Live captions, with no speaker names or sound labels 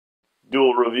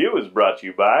Duel Review is brought to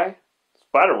you by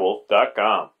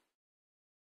SpiderWolf.com.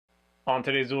 On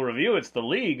today's Duel Review, it's the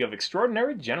League of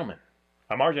Extraordinary Gentlemen.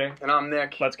 I'm RJ. And I'm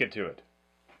Nick. Let's get to it.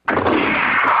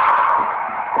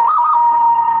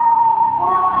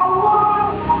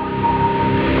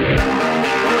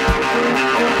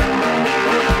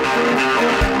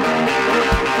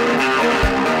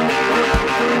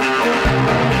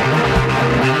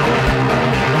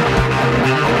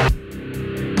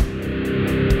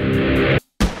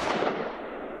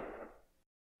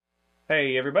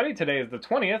 Hey everybody, today is the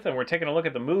 20th and we're taking a look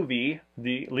at the movie,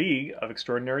 The League of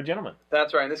Extraordinary Gentlemen.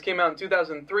 That's right, and this came out in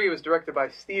 2003. It was directed by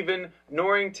Stephen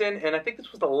Norrington, and I think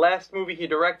this was the last movie he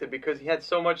directed because he had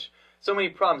so many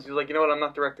problems. He was like, you know what, I'm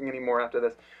not directing anymore after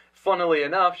this. Funnily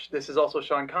enough, this is also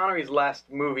Sean Connery's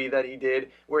last movie that he did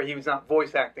where he was not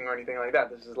voice acting or anything like that.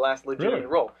 This is his last legitimate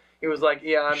role. He was like,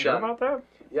 yeah, I'm sure done. About that?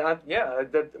 Yeah.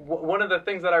 One of the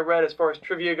things that I read as far as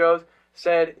trivia goes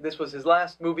said this was his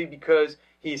last movie because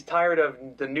he's tired of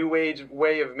the new age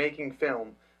way of making film,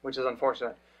 which is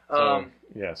unfortunate. So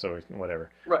whatever.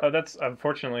 Right. That's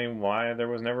unfortunately why there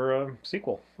was never a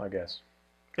sequel, I guess.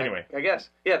 Anyway. I guess.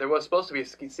 Yeah, there was supposed to be a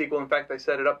sequel. In fact, they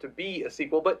set it up to be a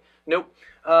sequel, but nope.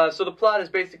 So the plot is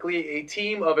basically a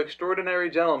team of extraordinary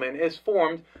gentlemen is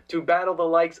formed to battle the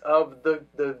likes of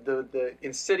the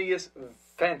insidious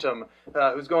Phantom,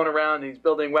 who's going around and he's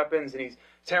building weapons and he's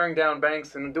tearing down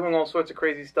banks and doing all sorts of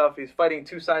crazy stuff. He's fighting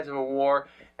two sides of a war,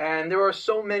 and there are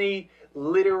so many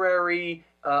literary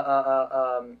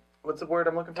what's the word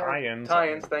I'm looking for? Tie-ins.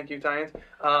 Tie-ins. Thank you, tie-ins.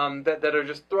 That are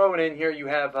just thrown in here. You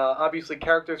have obviously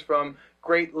characters from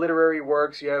great literary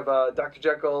works. You have Dr.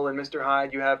 Jekyll and Mr.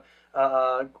 Hyde. You have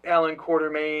Alan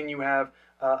Quatermain. You have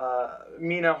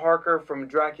Mina Harker from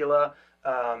Dracula.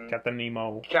 Captain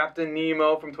Nemo. Captain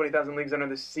Nemo from 20,000 Leagues Under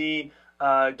the Sea.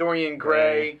 Dorian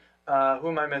Gray. Who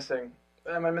am I missing?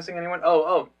 Am I missing anyone?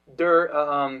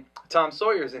 Tom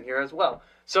Sawyer's in here as well.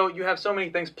 So you have so many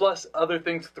things, plus other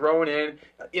things thrown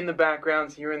in the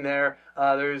backgrounds here and there.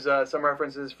 There's some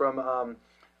references from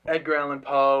Edgar Allan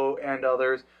Poe and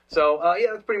others. So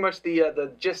yeah, that's pretty much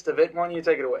the gist of it. Why don't you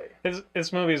take it away?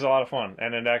 This movie is a lot of fun,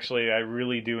 and I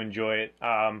really do enjoy it.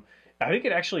 I think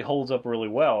it actually holds up really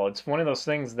well. It's one of those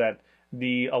things that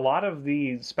a lot of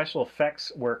the special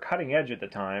effects were cutting edge at the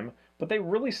time, but they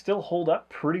really still hold up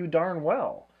pretty darn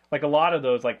well. Like a lot of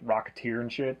those, like Rocketeer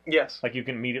and shit. Yes. Like you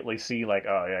can immediately see, like,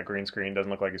 oh yeah, green screen, doesn't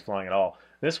look like he's flying at all.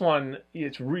 This one,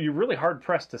 you're really hard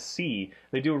pressed to see.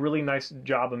 They do a really nice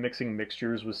job of mixing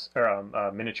miniatures with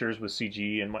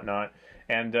CG and whatnot.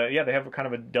 And yeah, they have a kind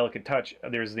of a delicate touch.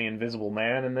 There's the Invisible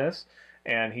Man in this,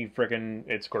 and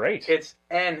it's great. It's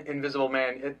an Invisible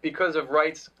Man. Because of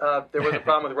rights, there was a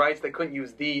problem with rights. They couldn't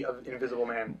use the Invisible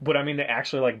Man. But I mean, they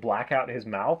actually like black out his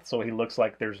mouth so he looks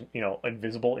like there's,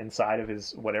 invisible inside of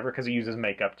his whatever, because he uses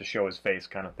makeup to show his face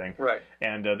kind of thing. Right.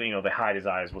 And, they hide his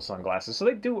eyes with sunglasses. So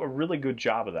they do a really good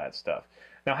job of that stuff.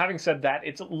 Now, having said that,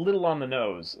 it's a little on the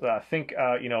nose. Think,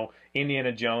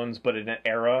 Indiana Jones, but in an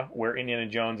era where Indiana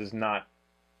Jones is not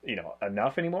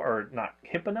enough anymore, or not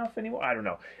hip enough anymore. I don't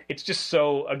know. It's just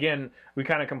so, again, we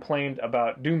kind of complained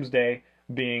about Doomsday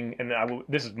being, and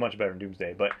this is much better than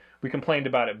Doomsday, but we complained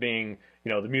about it being,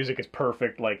 the music is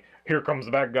perfect, like, here comes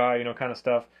the bad guy, kind of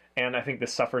stuff. And I think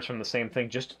this suffers from the same thing,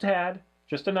 just a tad,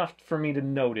 just enough for me to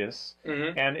notice.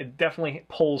 Mm-hmm. And it definitely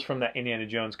pulls from that Indiana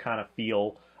Jones kind of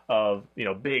feel of,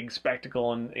 big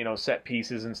spectacle and, set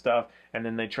pieces and stuff, and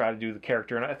then they try to do the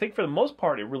character. And I think for the most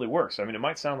part, it really works. I mean, it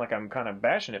might sound like I'm kind of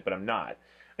bashing it, but I'm not.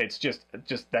 It's just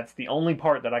that's the only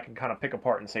part that I can kind of pick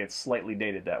apart and say it's slightly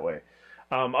dated that way.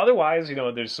 Otherwise,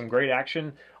 there's some great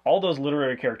action. All those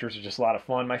literary characters are just a lot of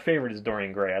fun. My favorite is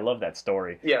Dorian Gray. I love that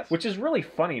story. Yes. Which is really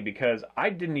funny because I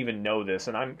didn't even know this,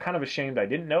 and I'm kind of ashamed I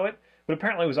didn't know it, but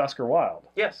apparently it was Oscar Wilde.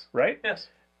 Yes. Right? Yes.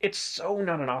 It's so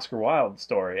not an Oscar Wilde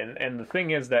story, and the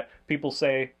thing is that people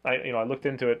say, I looked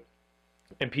into it,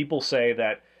 and people say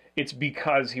that it's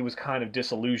because he was kind of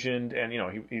disillusioned, and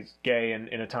he's gay, and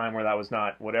in a time where that was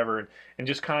not whatever, and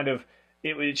just kind of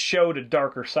it showed a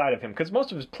darker side of him, because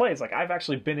most of his plays, like I've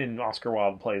actually been in Oscar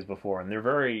Wilde plays before, and they're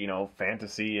very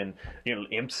fantasy and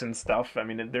imps and stuff. I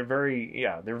mean, they're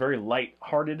very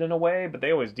light-hearted in a way, but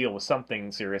they always deal with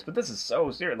something serious. But this is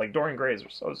so serious. Like Dorian Gray is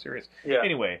so serious. Yeah.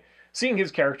 Anyway. Seeing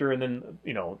his character and then,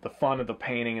 the fun of the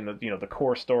painting and the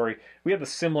core story, we have the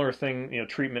similar thing,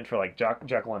 treatment for like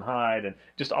Jekyll and Hyde and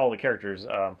just all the characters.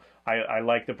 I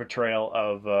like the portrayal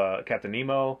of Captain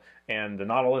Nemo and the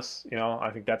Nautilus.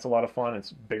 I think that's a lot of fun.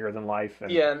 It's bigger than life. And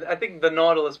yeah, I think the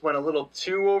Nautilus went a little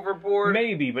too overboard.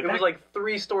 Maybe, but it was like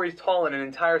 3 stories tall and an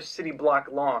entire city block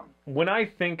long. When I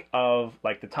think of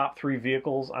like the top 3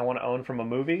 vehicles I want to own from a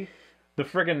movie, the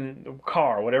friggin'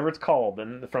 car, whatever it's called,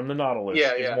 and from the Nautilus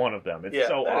Yeah, is yeah. one of them. It's Yeah,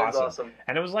 so that is awesome. awesome.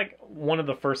 And it was like one of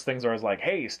the first things where I was like,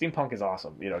 "Hey, steampunk is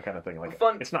awesome," kind of thing. Like,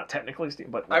 Fun. it's not technically steam,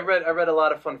 but I read a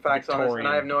lot of fun facts on this, and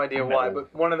I have no idea why. Victorian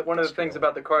But one of the things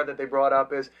about the car that they brought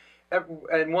up is,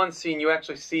 in one scene you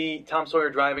actually see Tom Sawyer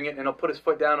driving it, and he'll put his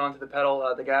foot down onto the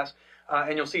pedal, the gas,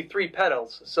 and you'll see 3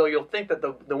 pedals. So you'll think that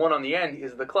the one on the end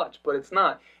is the clutch, but it's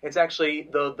not. It's actually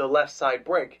the left side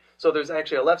brake. So there's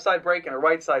actually a left side brake and a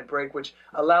right side brake, which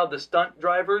allowed the stunt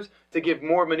drivers to give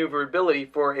more maneuverability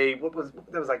for that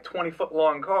was like 20-foot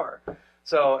long car.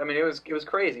 So I mean, it was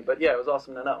crazy, but yeah, it was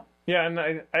awesome to know. Yeah, and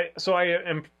I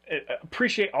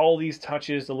appreciate all these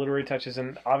touches, the literary touches,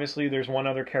 and obviously there's one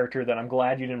other character that I'm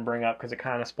glad you didn't bring up because it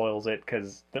kind of spoils it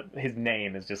because his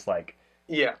name is just like,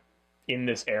 Yeah. in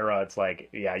this era, it's like,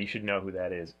 yeah, you should know who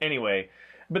that is. Anyway,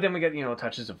 but then we get,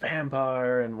 touches of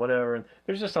vampire and whatever. And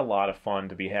there's just a lot of fun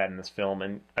to be had in this film.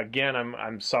 And again,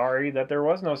 I'm sorry that there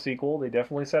was no sequel. They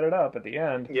definitely set it up at the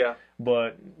end. Yeah.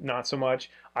 But not so much.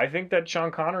 I think that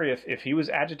Sean Connery, if he was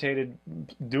agitated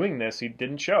doing this, he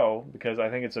didn't show because I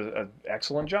think it's an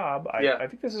excellent job. I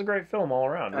think this is a great film all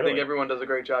around. I think everyone does a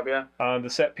great job, yeah. The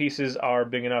set pieces are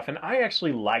big enough. And I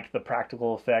actually like the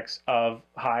practical effects of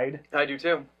Hyde. I do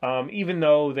too. Even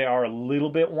though they are a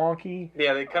little bit wonky.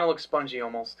 Yeah, they kind of look spongy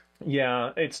almost.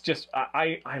 Yeah, it's just,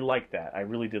 I like that. I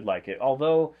really did like it.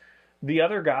 Although the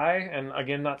other guy, and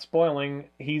again, not spoiling,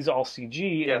 he's all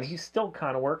CG, Yes. and he still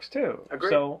kind of works too. Agreed.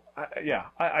 So,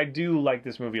 I do like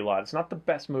this movie a lot. It's not the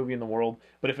best movie in the world,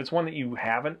 but if it's one that you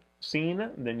haven't seen,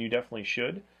 then you definitely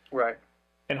should. Right.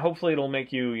 And hopefully it'll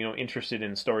make you, interested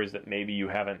in stories that maybe you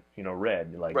haven't,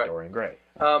 read, like Right. Dorian Gray.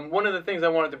 One of the things I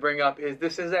wanted to bring up is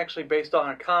this is actually based on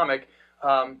a comic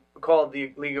called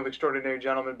The League of Extraordinary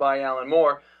Gentlemen by Alan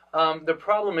Moore. The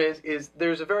problem is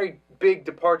there's a very big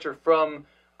departure from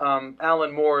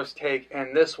Alan Moore's take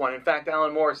and this one. In fact,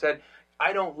 Alan Moore said,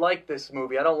 I don't like this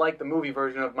movie. I don't like the movie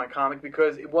version of my comic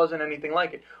because it wasn't anything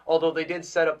like it. Although they did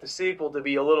set up the sequel to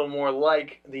be a little more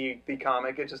like the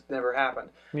comic, it just never happened.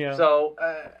 Yeah. So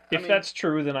if that's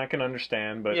true, then I can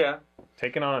understand. But yeah,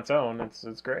 taken on its own,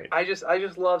 it's great. I just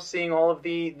love seeing all of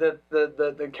the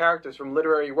characters from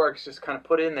literary works just kind of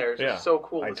put in there. It's just so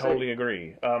cool. I totally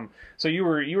agree. So you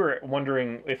were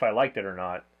wondering if I liked it or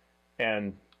not,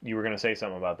 and you were going to say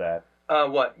something about that.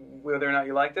 What? Whether or not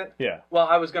you liked it? Yeah. Well,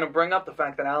 I was going to bring up the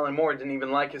fact that Alan Moore didn't even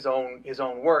like his own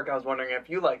work. I was wondering if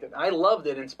you liked it. I loved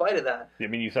it in spite of that. I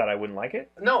mean, you thought I wouldn't like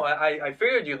it? No, I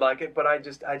figured you'd like it, but I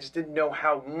just didn't know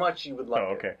how much you would like it.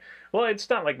 Oh, okay. Well, it's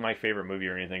not like my favorite movie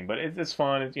or anything, but it's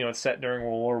fun. It's, it's set during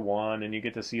World War One, and you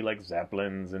get to see like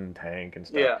zeppelins and tank and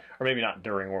stuff. Yeah. Or maybe not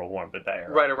during World War, but that era.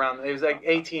 Right around. It was like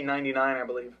 1899, I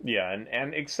believe. Yeah,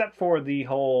 and except for the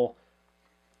whole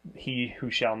 "he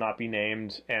who shall not be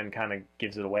named" and kind of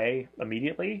gives it away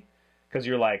immediately, because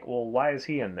you're like, well, why is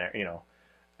he in there?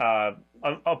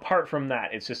 Apart from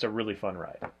that, it's just a really fun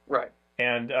ride. Right.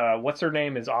 And what's her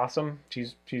name is awesome.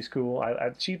 She's cool.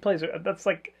 She plays. That's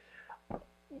like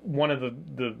one of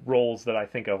the roles that I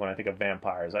think of when I think of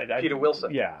vampires. Peter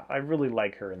Wilson. Yeah, I really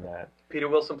like her in that. Peter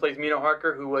Wilson plays Mina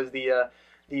Harker, who was the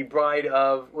bride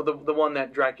of the one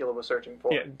that Dracula was searching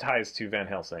for. Yeah, ties to Van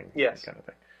Helsing. Yes. Kind of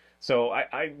thing. So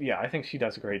I think she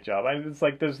does a great job. It's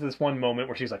like there's this one moment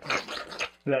where she's like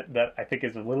that I think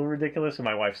is a little ridiculous, and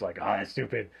my wife's like, "Oh, it's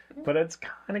stupid," but it's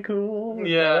kind of cool.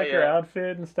 Yeah, I like her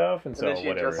outfit and stuff, and so then she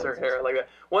whatever. adjusts her hair like that.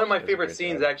 One of my favorite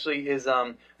scenes actually is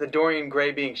the Dorian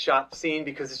Gray being shot scene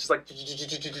because it's just like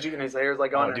and his hair's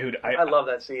like on. Oh, dude, I love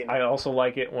that scene. I also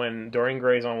like it when Dorian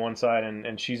Gray's on one side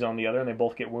and she's on the other, and they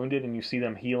both get wounded, and you see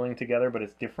them healing together, but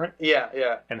it's different. Yeah,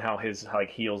 yeah. And how his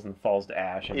heals and falls to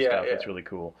ash and Yeah, stuff. yeah. It's really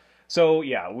cool. So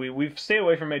yeah, we've stayed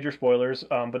away from major spoilers,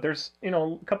 but there's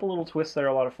a couple little twists that are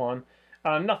a lot of fun.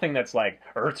 Nothing that's like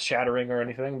earth shattering or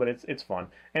anything, but it's fun.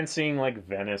 And seeing like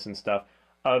Venice and stuff.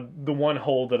 The one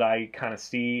hole that I kind of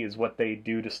see is what they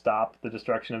do to stop the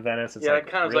destruction of Venice. It's it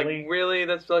kind of really? like, really?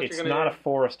 That's what It's you're gonna not do? a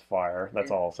forest fire.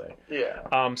 That's all I'll say.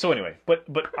 Yeah. So anyway, but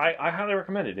I highly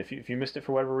recommend it if you missed it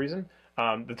for whatever reason.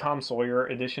 The Tom Sawyer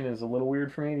edition is a little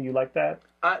weird for me. Do you like that?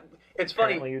 It's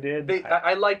Apparently funny. you did.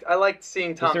 I liked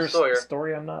seeing Tom Is there Sawyer. a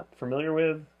story I'm not familiar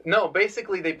with? No,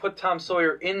 basically they put Tom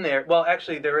Sawyer in there. Well,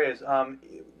 actually there is.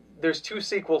 There's 2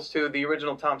 sequels to the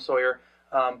original Tom Sawyer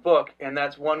book, and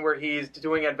that's one where he's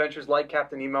doing adventures like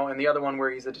Captain Nemo, and the other one where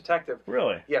he's a detective.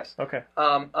 Really? Yes. Okay.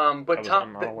 But I'm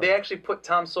not aware. they actually put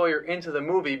Tom Sawyer into the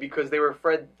movie because they were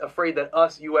afraid that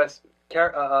us U.S.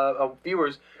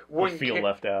 Viewers wouldn't feel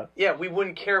left out. Yeah, we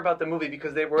wouldn't care about the movie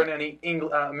because there weren't any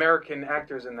American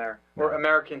actors in there or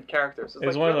American characters. It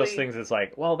was one of those things that's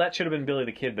like, well, that should have been Billy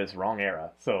the Kid, but it's wrong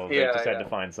era. So they Yeah, just had yeah. to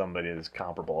find somebody that's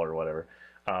comparable or whatever.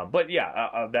 But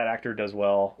yeah, that actor does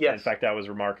well. Yes. In fact, I was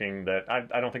remarking that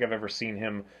I don't think I've ever seen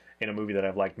him in a movie that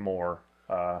I've liked more.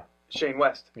 Shane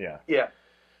West. Yeah. Yeah.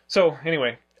 So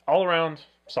anyway, all around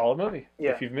solid movie.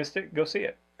 Yeah. If you've missed it, go see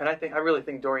it. And I really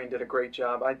think Dorian did a great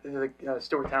job.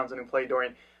 Stuart Townsend, who played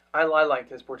Dorian, I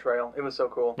liked his portrayal. It was so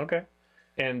cool. Okay.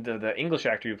 And the English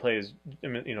actor who plays,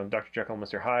 Dr. Jekyll and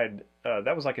Mr. Hyde,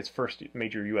 that was like his first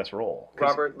major U.S. role.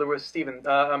 Robert Louis Stevenson.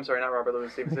 I'm sorry, not Robert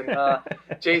Louis Stevenson.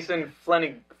 Jason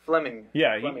Fleming.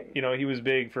 Yeah, Fleming. He was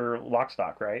big for Lock,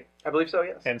 Stock, right? I believe so,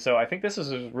 yes. And so I think this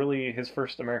is really his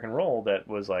first American role that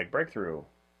was like breakthrough.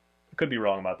 I could be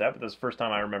wrong about that, but this is the first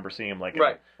time I remember seeing him like in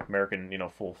an American,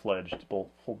 full-fledged,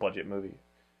 full-budget movie.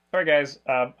 All right, guys,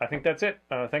 I think that's it.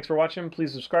 Thanks for watching.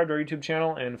 Please subscribe to our YouTube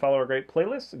channel and follow our great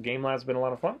playlist. Game Lab's been a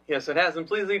lot of fun. Yes, it has. And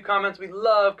please leave comments. We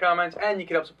love comments. And you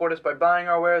can help support us by buying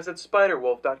our wares at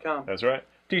spiderwolf.com. That's right.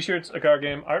 T-shirts, a card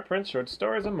game, art prints, short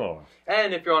stories, and more.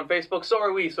 And if you're on Facebook, so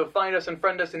are we. So find us and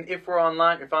friend us. And if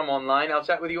I'm online, I'll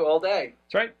chat with you all day.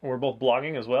 That's right. We're both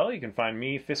blogging as well. You can find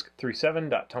me,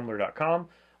 fisk37.tumblr.com.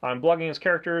 I'm blogging as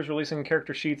characters, releasing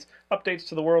character sheets, updates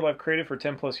to the world I've created for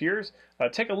 10 plus years.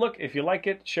 Take a look. If you like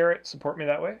it, share it, support me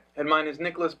that way. And mine is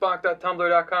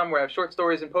nicholasbach.tumblr.com, where I have short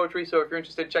stories and poetry, so if you're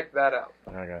interested, check that out.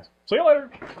 All right, guys. See you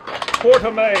later.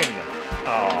 Quartermain.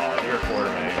 Oh, you're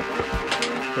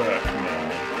Quartermain. Good man.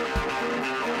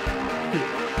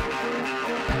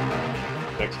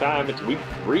 Next time, it's week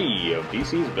 3 of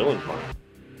DC's Villains Month.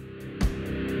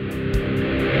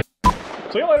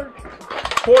 See you later.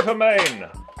 Quartermain.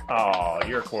 Oh,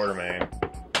 you're Quartermain.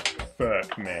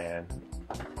 Fuck, man.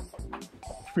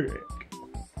 Fuck.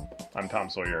 I'm Tom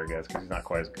Sawyer, I guess, because he's not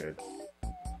quite as good.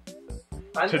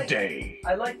 Today.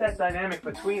 I like that dynamic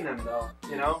between them, though.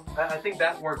 I think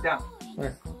that worked out.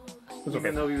 Yeah.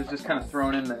 Even though he was just kind of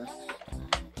thrown in there.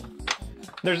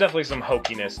 There's definitely some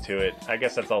hokiness to it. I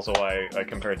guess that's also why I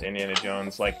compare it to Indiana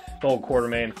Jones. Like, the whole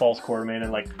Quartermain, false Quartermain,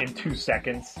 and like, in 2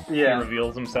 seconds, he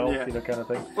reveals himself, kind of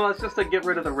thing. Well, it's just to get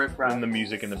rid of the riffraff. And the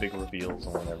music and the big reveals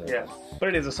and whatever. Yeah. But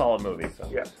it is a solid movie, so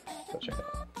yeah. Go check it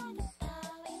out.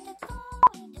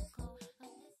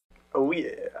 Oh, yeah.